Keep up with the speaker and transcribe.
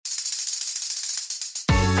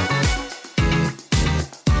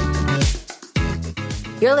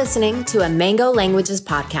You're listening to a Mango Languages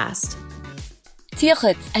podcast.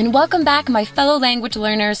 Tiachut, and welcome back, my fellow language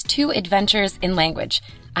learners, to Adventures in Language.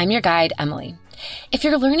 I'm your guide, Emily. If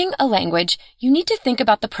you're learning a language, you need to think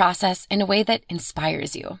about the process in a way that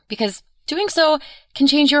inspires you, because doing so can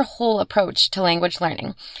change your whole approach to language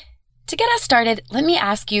learning. To get us started, let me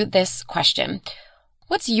ask you this question.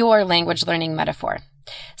 What's your language learning metaphor?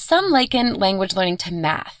 Some liken language learning to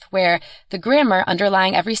math, where the grammar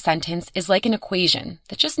underlying every sentence is like an equation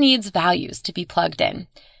that just needs values to be plugged in.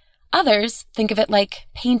 Others think of it like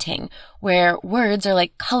painting, where words are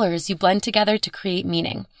like colors you blend together to create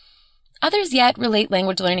meaning. Others yet relate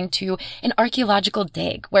language learning to an archaeological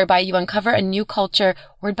dig, whereby you uncover a new culture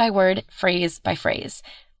word by word, phrase by phrase.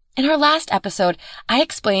 In our last episode, I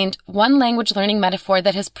explained one language learning metaphor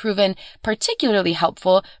that has proven particularly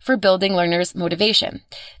helpful for building learners' motivation.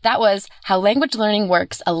 That was how language learning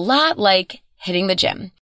works a lot like hitting the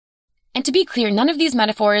gym. And to be clear, none of these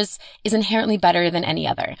metaphors is inherently better than any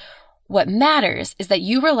other. What matters is that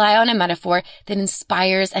you rely on a metaphor that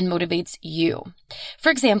inspires and motivates you.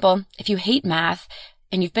 For example, if you hate math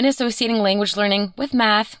and you've been associating language learning with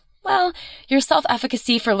math, well, your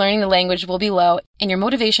self-efficacy for learning the language will be low and your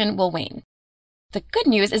motivation will wane. The good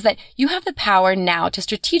news is that you have the power now to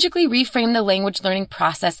strategically reframe the language learning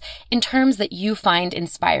process in terms that you find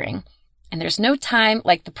inspiring. And there's no time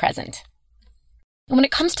like the present. And when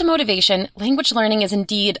it comes to motivation, language learning is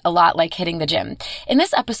indeed a lot like hitting the gym. In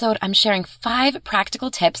this episode, I'm sharing 5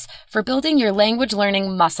 practical tips for building your language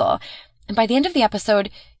learning muscle. And by the end of the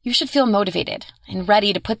episode, you should feel motivated and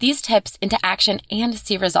ready to put these tips into action and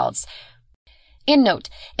see results. And note,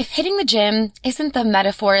 if hitting the gym isn't the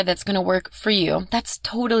metaphor that's going to work for you, that's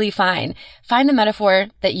totally fine. Find the metaphor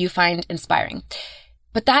that you find inspiring.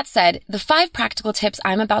 But that said, the 5 practical tips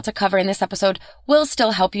I'm about to cover in this episode will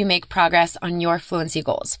still help you make progress on your fluency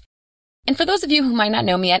goals. And for those of you who might not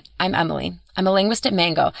know me yet, I'm Emily. I'm a linguist at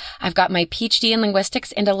Mango. I've got my PhD in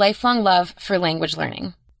linguistics and a lifelong love for language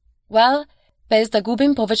learning. Well, bez da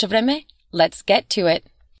gubim poveće vreme, let's get to it.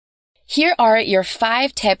 Here are your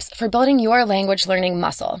 5 tips for building your language learning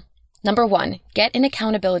muscle. Number 1, get an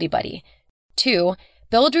accountability buddy. 2,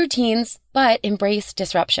 build routines, but embrace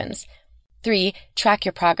disruptions. 3, track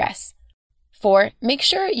your progress. 4, make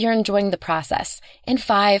sure you're enjoying the process. And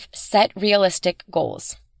 5, set realistic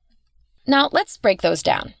goals. Now, let's break those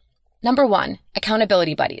down. Number 1,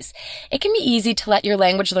 accountability buddies. It can be easy to let your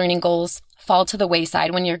language learning goals fall to the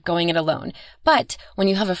wayside when you're going it alone. But when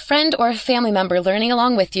you have a friend or a family member learning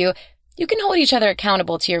along with you, you can hold each other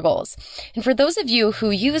accountable to your goals. And for those of you who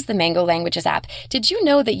use the Mango Languages app, did you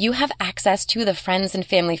know that you have access to the Friends and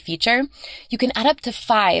Family feature? You can add up to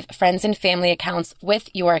 5 friends and family accounts with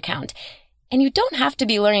your account. And you don't have to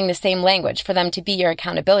be learning the same language for them to be your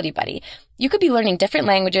accountability buddy. You could be learning different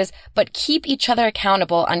languages, but keep each other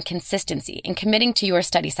accountable on consistency and committing to your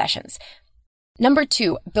study sessions. Number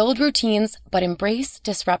 2, build routines, but embrace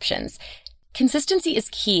disruptions. Consistency is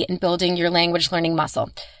key in building your language learning muscle.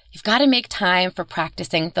 You've got to make time for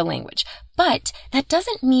practicing the language. But that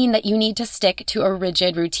doesn't mean that you need to stick to a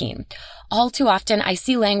rigid routine. All too often, I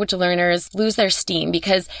see language learners lose their steam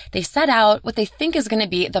because they set out what they think is going to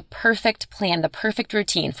be the perfect plan, the perfect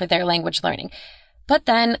routine for their language learning. But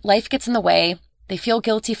then life gets in the way, they feel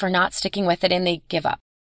guilty for not sticking with it, and they give up.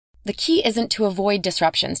 The key isn't to avoid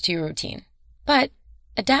disruptions to your routine, but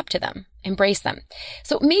adapt to them. Embrace them.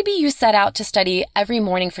 So maybe you set out to study every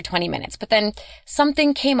morning for 20 minutes, but then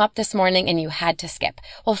something came up this morning and you had to skip.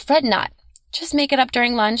 Well, fret not. Just make it up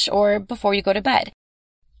during lunch or before you go to bed.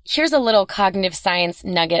 Here's a little cognitive science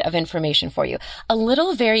nugget of information for you. A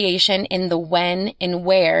little variation in the when and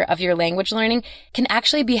where of your language learning can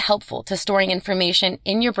actually be helpful to storing information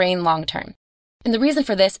in your brain long term. And the reason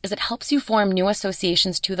for this is it helps you form new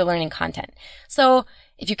associations to the learning content. So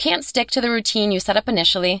if you can't stick to the routine you set up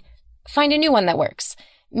initially, find a new one that works.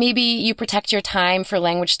 Maybe you protect your time for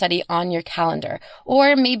language study on your calendar,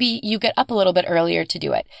 or maybe you get up a little bit earlier to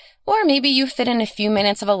do it, or maybe you fit in a few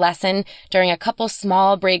minutes of a lesson during a couple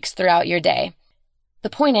small breaks throughout your day. The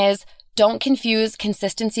point is, don't confuse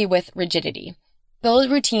consistency with rigidity. Build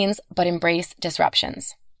routines, but embrace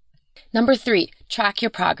disruptions. Number 3, track your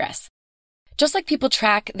progress. Just like people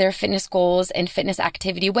track their fitness goals and fitness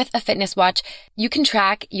activity with a fitness watch, you can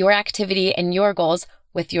track your activity and your goals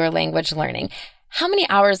with your language learning. How many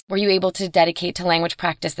hours were you able to dedicate to language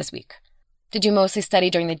practice this week? Did you mostly study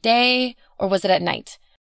during the day, or was it at night?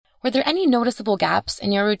 Were there any noticeable gaps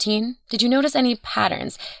in your routine? Did you notice any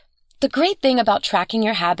patterns? The great thing about tracking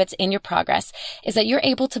your habits and your progress is that you're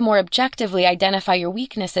able to more objectively identify your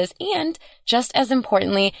weaknesses and, just as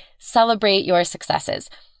importantly, celebrate your successes.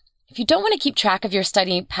 If you don't want to keep track of your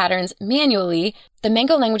study patterns manually, the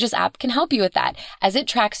Mango Languages app can help you with that, as it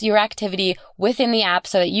tracks your activity within the app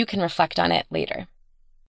so that you can reflect on it later.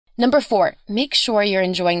 Number 4, make sure you're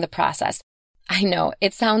enjoying the process. I know,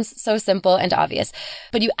 it sounds so simple and obvious,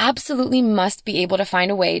 but you absolutely must be able to find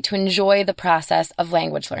a way to enjoy the process of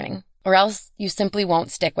language learning, or else you simply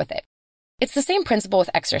won't stick with it. It's the same principle with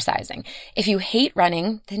exercising. If you hate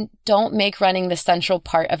running, then don't make running the central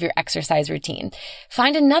part of your exercise routine.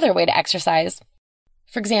 Find another way to exercise.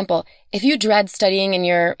 For example, if you dread studying in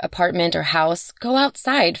your apartment or house, go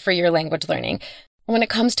outside for your language learning. When it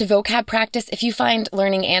comes to vocab practice, if you find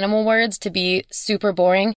learning animal words to be super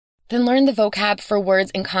boring, then learn the vocab for words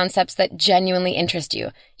and concepts that genuinely interest you.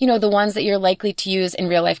 You know, the ones that you're likely to use in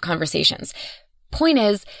real life conversations. Point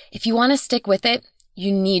is, if you want to stick with it, you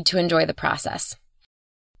need to enjoy the process.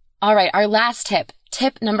 All right, our last tip,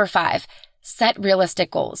 tip number 5, set realistic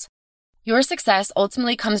goals. Your success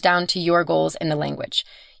ultimately comes down to your goals in the language.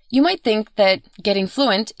 You might think that getting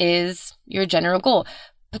fluent is your general goal,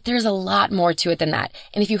 but there's a lot more to it than that.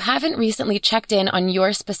 And if you haven't recently checked in on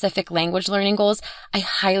your specific language learning goals, I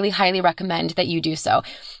highly, highly recommend that you do so.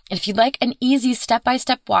 And if you'd like an easy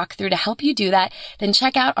step-by-step walkthrough to help you do that, then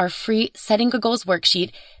check out our free Setting Good Goals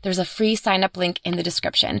worksheet. There's a free sign-up link in the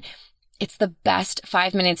description. It's the best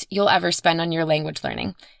 5 minutes you'll ever spend on your language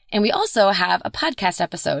learning. And we also have a podcast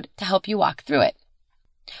episode to help you walk through it.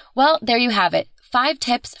 Well, there you have it. 5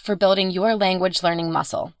 tips for building your language learning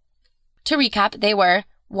muscle. To recap, they were: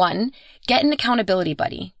 1, get an accountability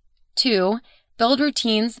buddy. 2, build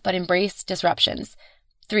routines but embrace disruptions.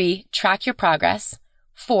 3, track your progress.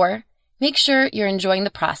 4, make sure you're enjoying the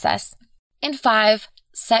process. And 5,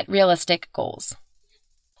 set realistic goals.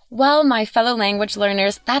 Well, my fellow language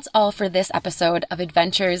learners, that's all for this episode of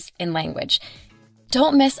Adventures in Language.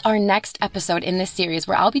 Don't miss our next episode in this series,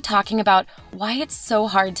 where I'll be talking about why it's so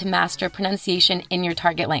hard to master pronunciation in your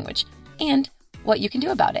target language and what you can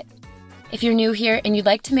do about it. If you're new here and you'd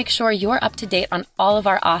like to make sure you're up to date on all of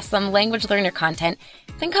our awesome language learner content,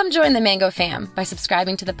 then come join the Mango fam by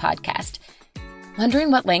subscribing to the podcast. Wondering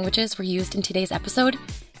what languages were used in today's episode?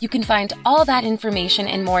 You can find all that information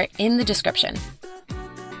and more in the description.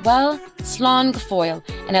 Well, slán go fóill,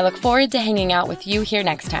 and I look forward to hanging out with you here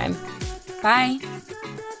next time. Bye!